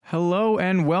Hello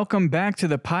and welcome back to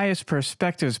the Pious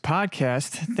Perspectives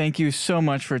podcast. Thank you so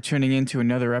much for tuning in to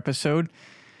another episode.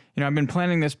 I've been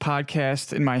planning this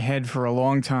podcast in my head for a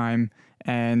long time,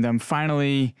 and I'm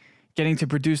finally getting to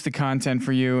produce the content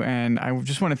for you. And I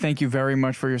just want to thank you very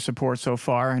much for your support so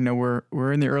far. I know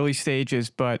we're in the early stages,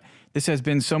 but this has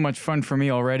been so much fun for me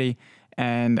already,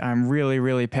 and I'm really,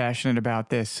 really passionate about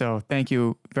this. So thank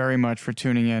you very much for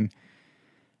tuning in.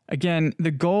 Again,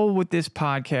 the goal with this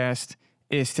podcast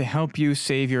is to help you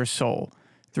save your soul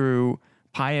through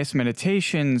pious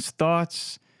meditations,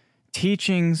 thoughts,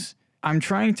 teachings. I'm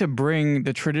trying to bring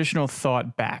the traditional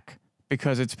thought back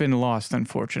because it's been lost,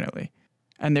 unfortunately.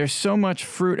 And there's so much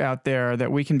fruit out there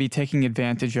that we can be taking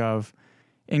advantage of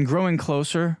in growing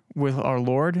closer with our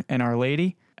Lord and Our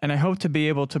Lady, and I hope to be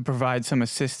able to provide some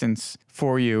assistance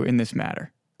for you in this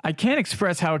matter. I can't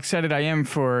express how excited I am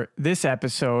for this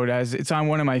episode as it's on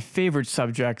one of my favorite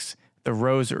subjects, the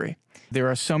Rosary. There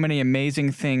are so many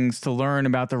amazing things to learn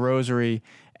about the Rosary,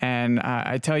 and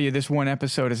I tell you, this one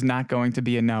episode is not going to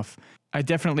be enough. I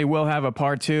definitely will have a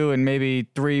part 2 and maybe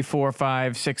 3, 4,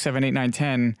 5, 6, 7, 8, 9,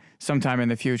 10 sometime in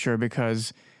the future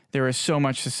because there is so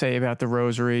much to say about the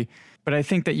Rosary. But I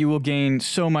think that you will gain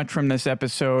so much from this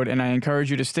episode, and I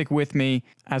encourage you to stick with me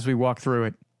as we walk through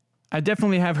it. I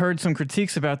definitely have heard some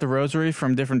critiques about the Rosary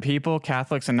from different people,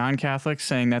 Catholics and non-Catholics,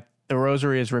 saying that the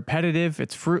Rosary is repetitive,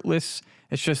 it's fruitless,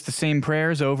 it's just the same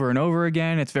prayers over and over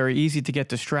again, it's very easy to get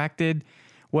distracted.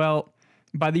 Well,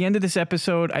 by the end of this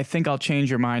episode, I think I'll change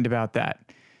your mind about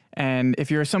that. And if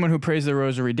you're someone who prays the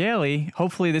Rosary daily,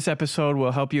 hopefully this episode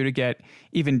will help you to get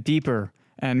even deeper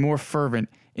and more fervent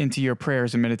into your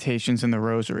prayers and meditations in the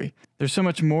Rosary. There's so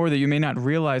much more that you may not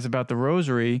realize about the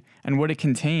Rosary and what it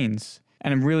contains,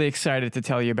 and I'm really excited to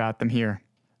tell you about them here.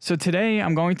 So today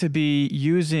I'm going to be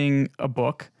using a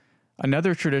book,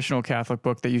 another traditional Catholic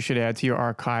book that you should add to your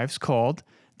archives called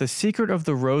The Secret of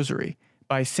the Rosary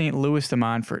by St. Louis de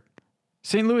Montfort.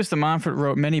 St. Louis de Montfort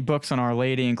wrote many books on Our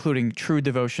Lady, including True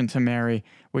Devotion to Mary,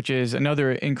 which is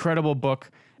another incredible book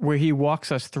where he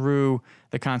walks us through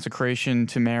the consecration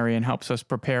to Mary and helps us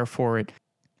prepare for it.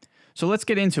 So let's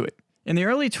get into it. In the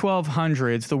early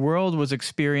 1200s, the world was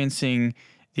experiencing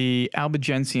the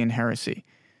Albigensian heresy.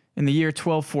 In the year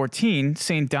 1214,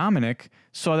 St. Dominic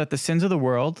saw that the sins of the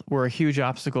world were a huge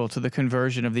obstacle to the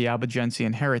conversion of the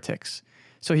Albigensian heretics.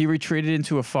 So he retreated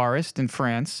into a forest in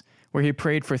France, where he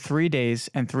prayed for 3 days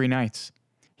and 3 nights.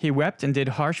 He wept and did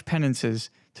harsh penances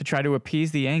to try to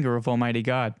appease the anger of Almighty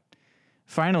God.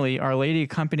 Finally, Our Lady,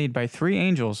 accompanied by 3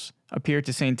 angels, appeared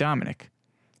to St. Dominic.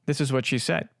 This is what she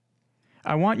said.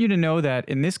 "I want you to know that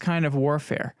in this kind of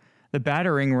warfare, the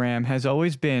battering ram has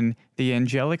always been the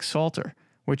angelic Psalter,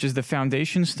 which is the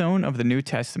foundation stone of the New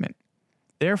Testament.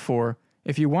 Therefore,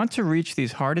 if you want to reach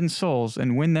these hardened souls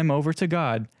and win them over to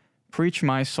God, preach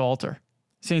my Psalter."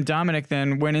 St. Dominic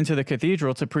then went into the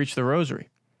cathedral to preach the Rosary.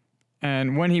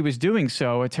 And when he was doing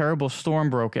so, a terrible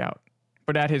storm broke out.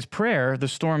 But at his prayer, the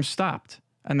storm stopped,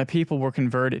 and the people were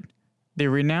converted. They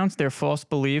renounced their false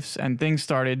beliefs, and things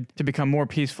started to become more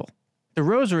peaceful. The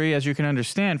Rosary, as you can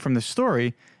understand from the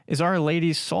story, is Our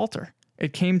Lady's Psalter.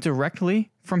 It came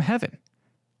directly from heaven.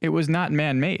 It was not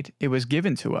man-made. It was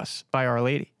given to us by Our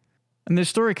Lady. And this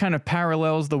story kind of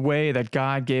parallels the way that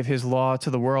God gave his law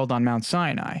to the world on Mount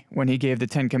Sinai when he gave the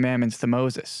 10 Commandments to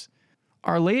Moses.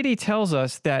 Our Lady tells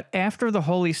us that after the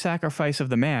holy sacrifice of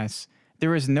the Mass,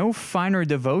 there is no finer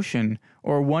devotion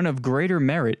or one of greater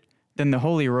merit than the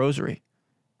Holy Rosary.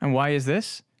 And why is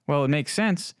this? Well, it makes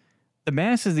sense. The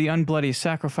Mass is the unbloody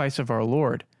sacrifice of our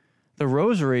Lord. The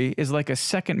Rosary is like a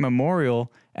second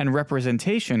memorial and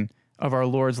representation of our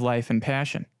Lord's life and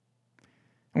passion.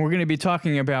 And we're going to be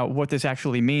talking about what this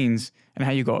actually means and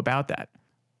how you go about that.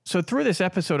 So through this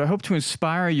episode, I hope to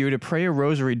inspire you to pray a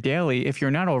rosary daily if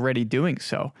you're not already doing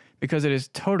so, because it is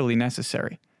totally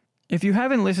necessary. If you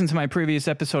haven't listened to my previous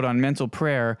episode on mental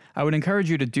prayer, I would encourage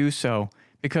you to do so,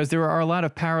 because there are a lot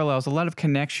of parallels, a lot of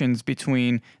connections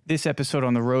between this episode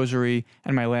on the rosary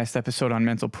and my last episode on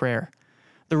mental prayer.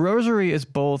 The rosary is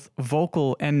both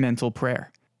vocal and mental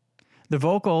prayer. The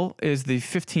vocal is the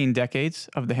 15 decades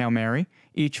of the Hail Mary,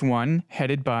 each one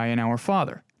headed by an Our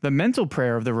Father. The mental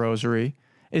prayer of the Rosary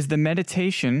is the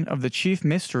meditation of the chief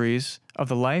mysteries of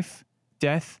the life,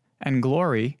 death, and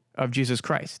glory of Jesus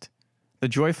Christ. The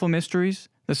joyful mysteries,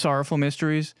 the sorrowful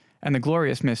mysteries, and the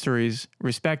glorious mysteries,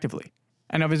 respectively,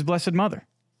 and of his Blessed Mother.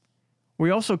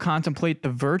 We also contemplate the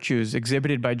virtues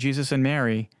exhibited by Jesus and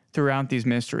Mary throughout these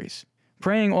mysteries.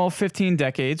 Praying all 15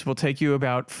 decades will take you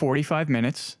about 45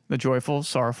 minutes, the joyful,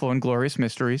 sorrowful, and glorious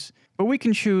mysteries, but we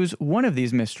can choose one of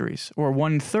these mysteries, or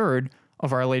 1/3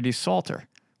 of Our Lady's Psalter,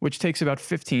 which takes about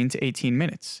 15 to 18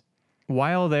 minutes.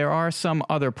 while there are some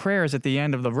other prayers at the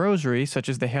end of the Rosary, such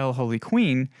as the Hail Holy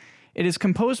Queen, it is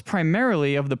composed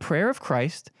primarily of the prayer of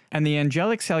Christ and the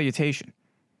angelic salutation.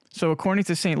 So according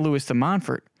to St. Louis de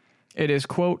Montfort, it is,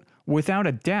 quote, without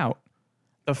a doubt,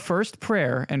 the first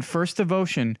prayer and first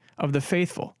devotion of the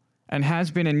faithful, and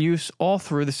has been in use all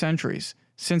through the centuries,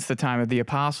 since the time of the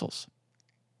apostles.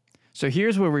 So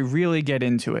here's where we really get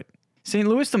into it. St.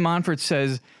 Louis de Montfort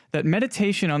says that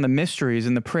meditation on the mysteries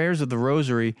and the prayers of the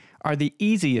Rosary are the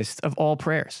easiest of all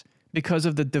prayers, because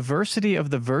of the diversity of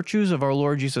the virtues of our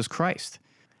Lord Jesus Christ,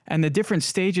 and the different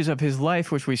stages of his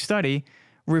life which we study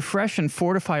refresh and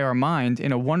fortify our mind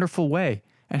in a wonderful way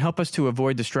and help us to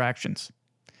avoid distractions.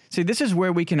 See, this is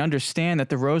where we can understand that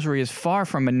the Rosary is far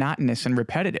from monotonous and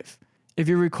repetitive. If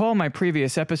you recall my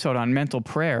previous episode on mental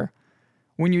prayer,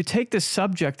 when you take the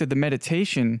subject of the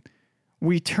meditation,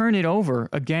 we turn it over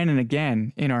again and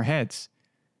again in our heads.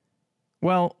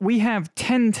 Well, we have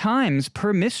 10 times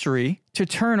per mystery to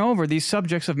turn over these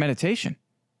subjects of meditation.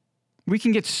 We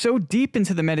can get so deep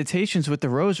into the meditations with the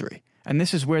Rosary, and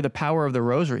this is where the power of the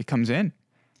Rosary comes in.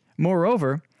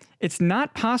 Moreover, it's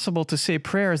not possible to say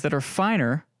prayers that are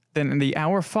finer than the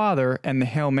Our Father and the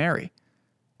Hail Mary.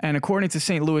 And according to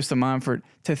St. Louis de Montfort,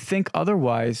 to think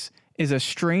otherwise is a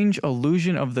strange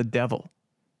illusion of the devil.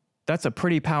 That's a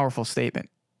pretty powerful statement.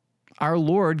 Our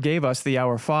Lord gave us the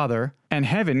Our Father, and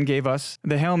heaven gave us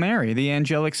the Hail Mary, the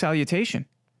angelic salutation.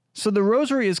 So the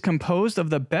Rosary is composed of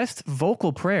the best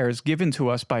vocal prayers given to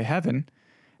us by heaven,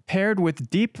 paired with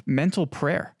deep mental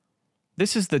prayer.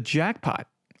 This is the jackpot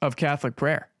of Catholic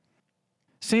prayer.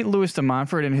 St. Louis de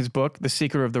Montfort, in his book, The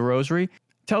Secret of the Rosary,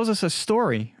 tells us a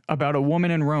story about a woman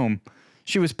in Rome.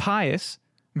 She was pious,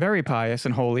 very pious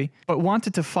and holy, but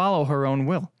wanted to follow her own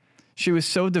will. She was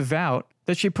so devout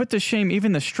that she put to shame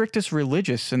even the strictest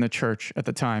religious in the church at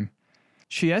the time.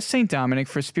 She asked St. Dominic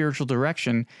for spiritual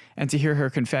direction and to hear her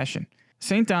confession.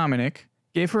 St. Dominic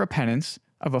gave her a penance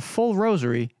of a full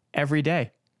rosary every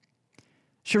day.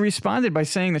 She responded by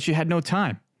saying that she had no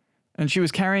time, and she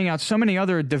was carrying out so many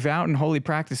other devout and holy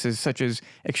practices such as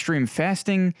extreme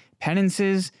fasting,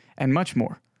 penances, and much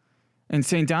more. And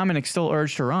St. Dominic still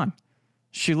urged her on.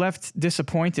 She left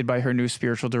disappointed by her new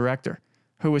spiritual director,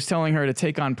 who was telling her to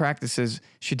take on practices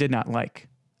she did not like.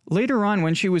 Later on,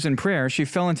 when she was in prayer, she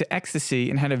fell into ecstasy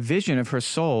and had a vision of her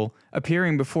soul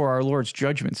appearing before our Lord's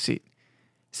judgment seat.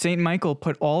 St. Michael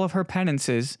put all of her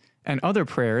penances and other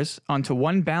prayers onto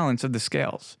one balance of the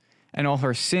scales, and all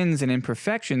her sins and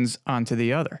imperfections onto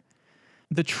the other.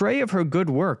 The tray of her good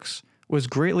works was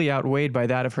greatly outweighed by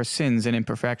that of her sins and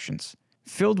imperfections.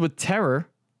 Filled with terror,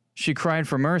 she cried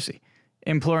for mercy,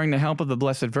 imploring the help of the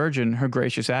Blessed Virgin, her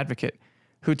gracious advocate,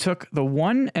 who took the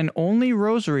one and only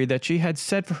rosary that she had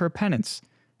said for her penance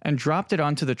and dropped it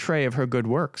onto the tray of her good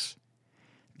works.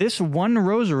 This one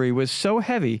rosary was so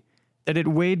heavy that it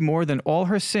weighed more than all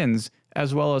her sins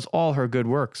as well as all her good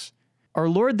works. Our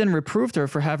Lord then reproved her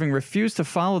for having refused to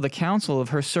follow the counsel of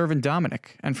her servant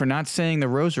Dominic and for not saying the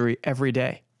rosary every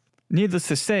day. Needless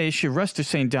to say, she rushed to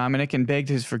St. Dominic and begged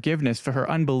his forgiveness for her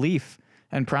unbelief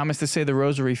and promised to say the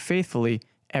rosary faithfully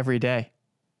every day.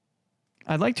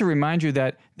 I'd like to remind you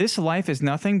that this life is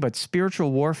nothing but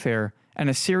spiritual warfare and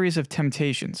a series of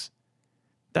temptations.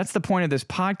 That's the point of this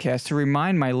podcast, to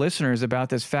remind my listeners about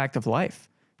this fact of life,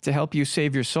 to help you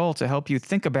save your soul, to help you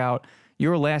think about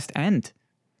your last end.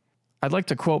 I'd like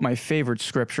to quote my favorite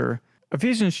scripture,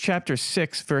 Ephesians chapter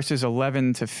 6, verses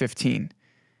 11 to 15.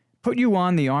 Put you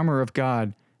on the armor of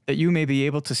God, that you may be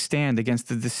able to stand against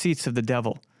the deceits of the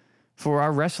devil. For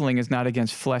our wrestling is not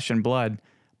against flesh and blood,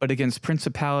 but against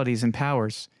principalities and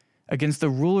powers, against the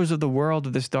rulers of the world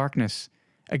of this darkness,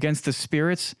 against the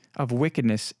spirits of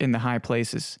wickedness in the high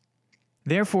places.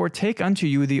 Therefore take unto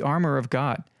you the armor of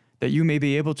God, that you may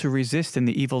be able to resist in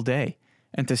the evil day,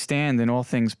 and to stand in all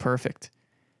things perfect.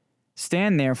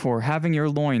 Stand therefore, having your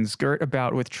loins girt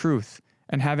about with truth,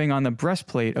 and having on the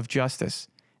breastplate of justice,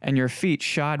 and your feet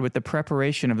shod with the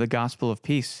preparation of the gospel of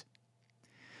peace.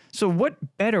 So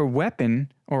what better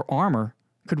weapon or armor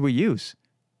could we use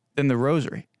than the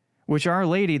rosary, which Our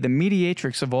Lady, the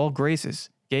mediatrix of all graces,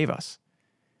 gave us?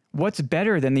 What's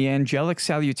better than the angelic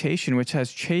salutation which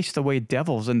has chased away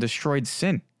devils and destroyed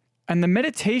sin? And the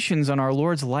meditations on our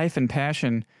Lord's life and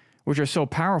passion, which are so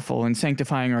powerful in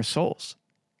sanctifying our souls.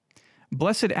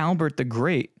 Blessed Albert the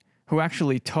Great, who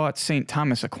actually taught St.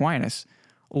 Thomas Aquinas,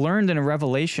 learned in a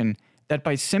revelation that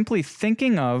by simply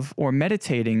thinking of or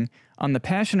meditating on the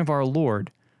passion of our Lord,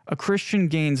 a Christian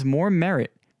gains more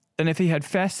merit than if he had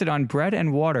fasted on bread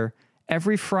and water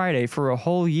every Friday for a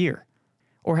whole year,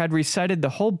 or had recited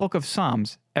the whole book of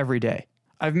Psalms every day.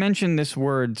 I've mentioned this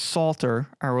word Psalter,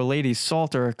 Our Lady's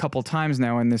Psalter, a couple times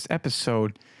now in this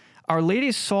episode. Our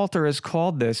Lady's Psalter is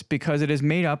called this because it is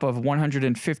made up of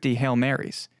 150 Hail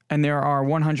Marys, and there are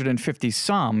 150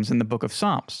 Psalms in the book of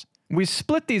Psalms. We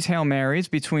split these Hail Marys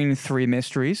between three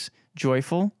mysteries: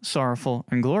 joyful, sorrowful,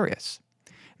 and glorious.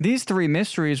 These three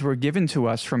mysteries were given to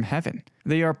us from heaven.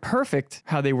 They are perfect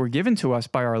how they were given to us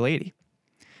by Our Lady.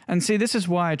 And see, this is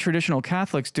why traditional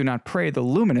Catholics do not pray the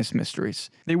luminous mysteries.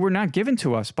 They were not given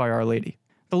to us by Our Lady.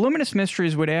 The luminous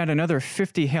mysteries would add another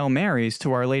 50 Hail Marys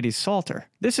to Our Lady's Psalter.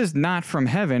 This is not from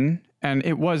heaven, and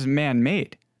it was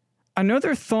man-made.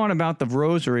 Another thought about the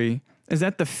rosary is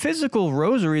that the physical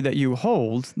rosary that you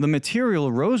hold, the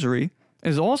material rosary,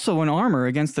 is also an armor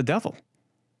against the devil.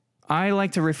 I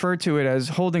like to refer to it as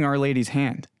holding Our Lady's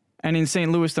hand. And in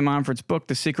St. Louis de Montfort's book,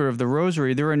 The Secret of the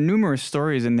Rosary, there are numerous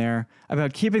stories in there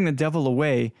about keeping the devil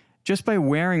away just by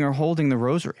wearing or holding the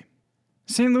rosary.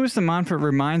 St. Louis de Montfort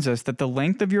reminds us that the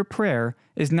length of your prayer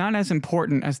is not as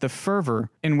important as the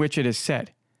fervor in which it is said.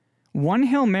 One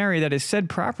Hail Mary that is said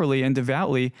properly and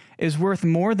devoutly is worth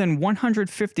more than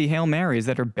 150 Hail Marys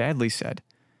that are badly said.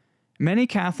 Many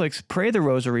Catholics pray the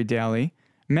rosary daily.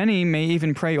 Many may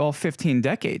even pray all 15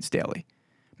 decades daily.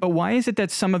 But why is it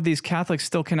that some of these Catholics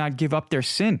still cannot give up their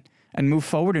sin and move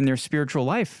forward in their spiritual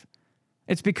life?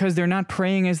 It's because they're not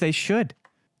praying as they should.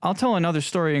 I'll tell another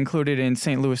story included in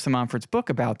St. Louis de Montfort's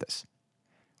book about this.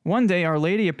 One day, Our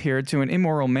Lady appeared to an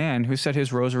immoral man who said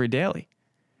his rosary daily.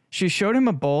 She showed him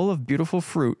a bowl of beautiful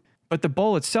fruit, but the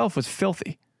bowl itself was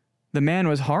filthy. The man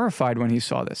was horrified when he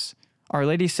saw this. Our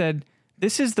Lady said,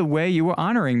 "This is the way you are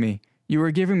honoring me. You are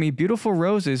giving me beautiful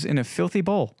roses in a filthy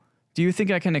bowl. Do you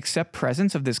think I can accept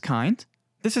presents of this kind?"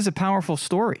 This is a powerful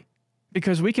story,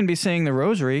 because we can be saying the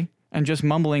rosary and just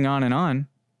mumbling on,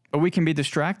 but we can be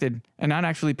distracted and not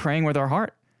actually praying with our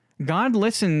heart. God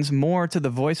listens more to the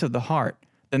voice of the heart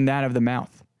than that of the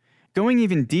mouth. Going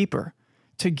even deeper,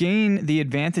 to gain the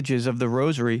advantages of the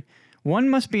rosary, one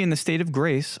must be in the state of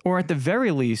grace, or at the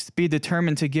very least be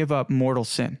determined to give up mortal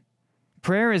sin.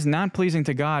 Prayer is not pleasing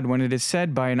to God when it is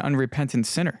said by an unrepentant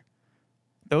sinner.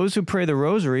 Those who pray the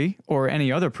rosary, or any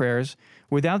other prayers,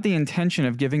 without the intention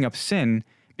of giving up sin,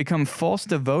 become false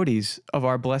devotees of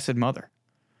our Blessed Mother.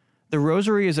 The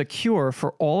rosary is a cure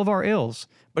for all of our ills,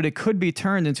 but it could be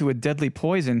turned into a deadly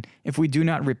poison if we do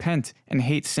not repent and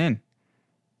hate sin.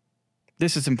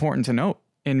 This is important to note.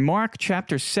 In Mark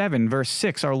chapter 7, verse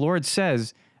 6, our Lord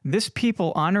says, "This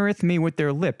people honoreth me with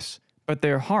their lips, but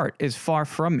their heart is far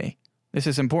from me." This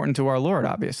is important to our Lord,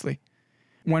 obviously.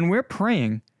 When we're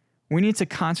praying, we need to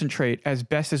concentrate as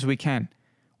best as we can.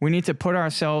 We need to put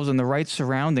ourselves in the right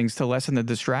surroundings to lessen the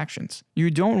distractions.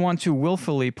 You don't want to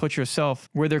willfully put yourself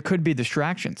where there could be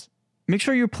distractions. Make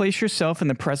sure you place yourself in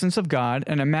the presence of God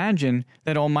and imagine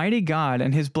that Almighty God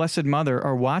and His Blessed Mother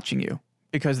are watching you,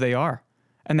 because they are,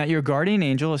 and that your guardian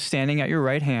angel is standing at your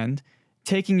right hand,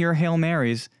 taking your Hail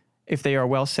Marys, if they are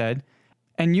well said,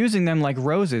 and using them like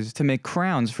roses to make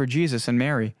crowns for Jesus and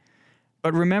Mary.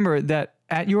 But remember that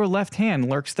at your left hand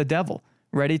lurks the devil,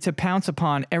 ready to pounce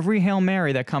upon every Hail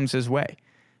Mary that comes his way.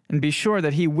 And be sure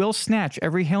that he will snatch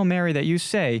every Hail Mary that you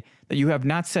say that you have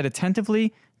not said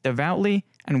attentively, devoutly,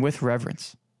 and with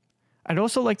reverence. I'd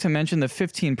also like to mention the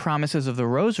 15 promises of the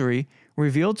Rosary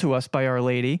revealed to us by Our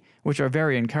Lady, which are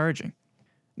very encouraging.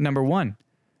 Number 1,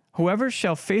 whoever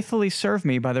shall faithfully serve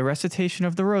me by the recitation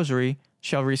of the Rosary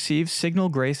shall receive signal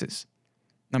graces.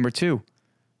 Number 2,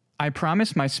 I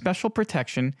promise my special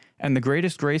protection and the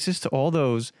greatest graces to all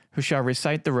those who shall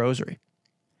recite the Rosary.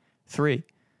 3,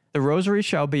 the Rosary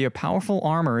shall be a powerful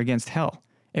armor against hell.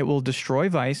 It will destroy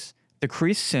vice,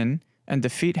 decrease sin, and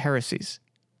defeat heresies.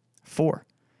 4,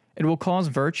 it will cause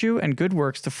virtue and good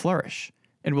works to flourish.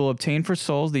 It will obtain for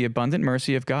souls the abundant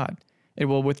mercy of God. It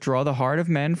will withdraw the heart of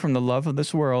men from the love of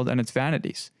this world and its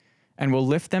vanities, and will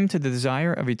lift them to the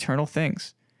desire of eternal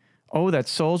things. Oh, that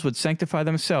souls would sanctify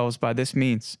themselves by this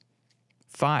means.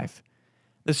 5,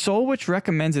 the soul which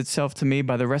recommends itself to me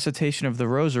by the recitation of the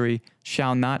Rosary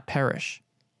shall not perish.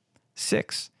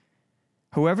 6,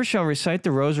 whoever shall recite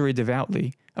the Rosary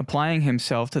devoutly, applying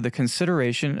himself to the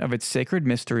consideration of its sacred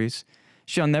mysteries,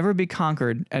 shall never be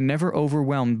conquered and never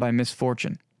overwhelmed by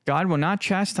misfortune. God will not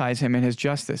chastise him in his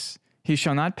justice. He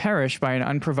shall not perish by an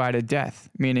unprovided death,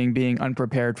 meaning being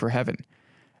unprepared for heaven.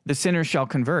 The sinner shall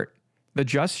convert. The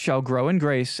just shall grow in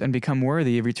grace and become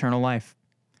worthy of eternal life.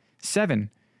 7,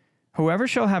 whoever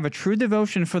shall have a true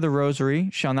devotion for the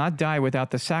Rosary shall not die without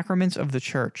the sacraments of the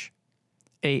Church.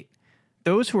 8,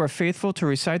 those who are faithful to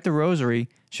recite the Rosary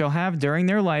shall have during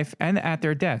their life and at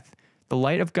their death the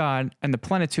light of God and the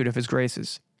plenitude of His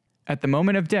graces. At the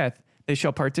moment of death, they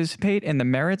shall participate in the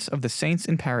merits of the saints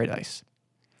in paradise.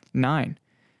 9.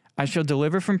 I shall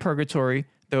deliver from purgatory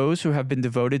those who have been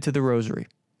devoted to the Rosary.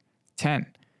 10.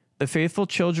 The faithful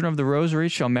children of the Rosary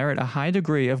shall merit a high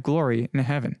degree of glory in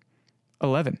heaven.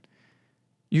 11.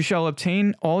 You shall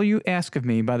obtain all you ask of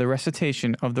me by the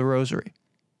recitation of the Rosary.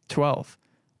 12.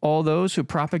 All those who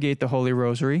propagate the Holy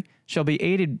Rosary shall be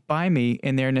aided by me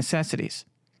in their necessities.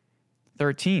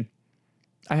 13.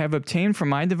 I have obtained from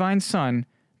my divine Son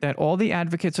that all the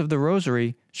advocates of the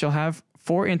Rosary shall have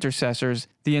for intercessors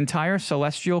the entire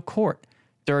celestial court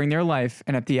during their life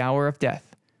and at the hour of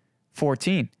death.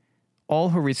 14. All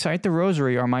who recite the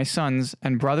Rosary are my sons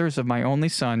and brothers of my only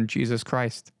Son, Jesus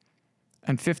Christ.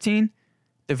 And 15.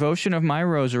 Devotion of my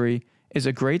Rosary is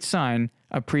a great sign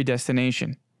of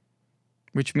predestination,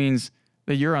 which means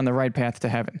that you're on the right path to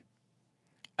heaven.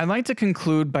 I'd like to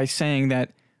conclude by saying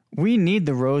that we need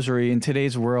the Rosary in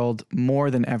today's world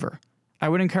more than ever. I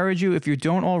would encourage you, if you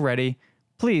don't already,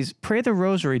 please pray the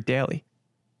Rosary daily.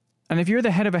 And if you're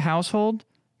the head of a household,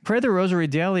 pray the Rosary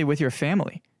daily with your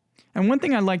family. And one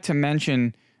thing I'd like to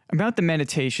mention about the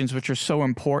meditations, which are so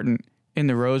important in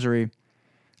the Rosary,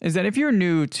 is that if you're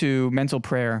new to mental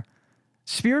prayer,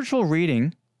 spiritual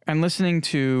reading and listening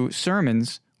to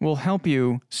sermons will help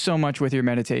you so much with your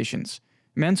meditations.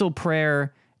 Mental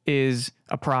prayer is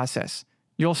a process.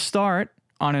 You'll start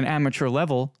on an amateur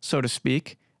level, so to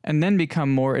speak, and then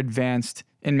become more advanced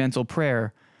in mental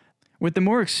prayer with the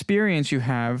more experience you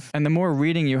have and the more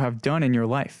reading you have done in your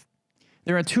life.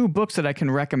 There are 2 books that I can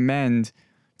recommend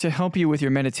to help you with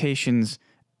your meditations,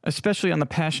 especially on the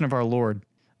Passion of our Lord.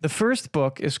 The first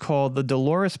book is called The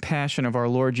Dolorous Passion of Our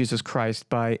Lord Jesus Christ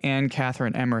by Anne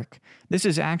Catherine Emmerich. This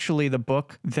is actually the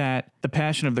book that the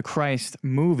Passion of the Christ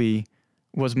movie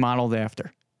was modeled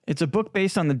after. It's a book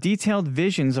based on the detailed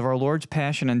visions of our Lord's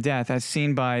passion and death as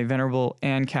seen by Venerable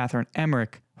Anne Catherine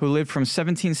Emmerich, who lived from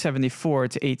 1774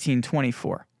 to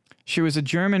 1824. She was a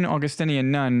German Augustinian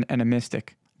nun and a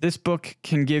mystic. This book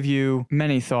can give you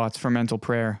many thoughts for mental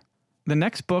prayer. The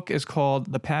next book is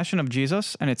called The Passion of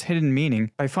Jesus and Its Hidden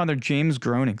Meaning by Father James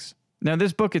Gronings. Now,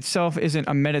 this book itself isn't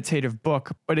a meditative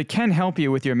book, but it can help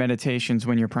you with your meditations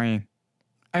when you're praying.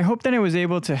 I hope that I was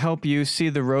able to help you see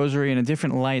the Rosary in a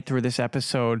different light through this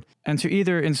episode, and to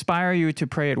either inspire you to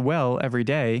pray it well every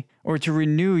day, or to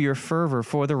renew your fervor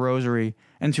for the Rosary,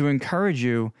 and to encourage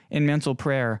you in mental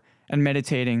prayer and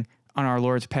meditating on our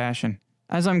Lord's Passion.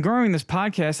 As I'm growing this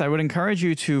podcast, I would encourage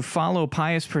you to follow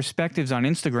Pious Perspectives on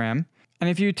Instagram. And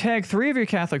if you tag 3 of your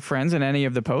Catholic friends in any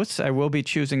of the posts, I will be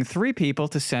choosing 3 people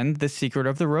to send the Secret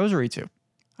of the Rosary to.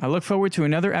 I look forward to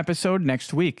another episode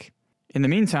next week. In the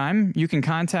meantime, you can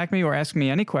contact me or ask me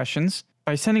any questions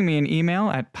by sending me an email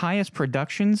at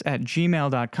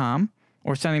piousproductions@gmail.com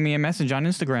or sending me a message on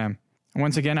Instagram.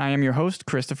 Once again, I am your host,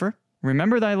 Christopher.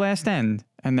 Remember thy last end,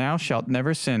 and thou shalt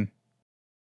never sin.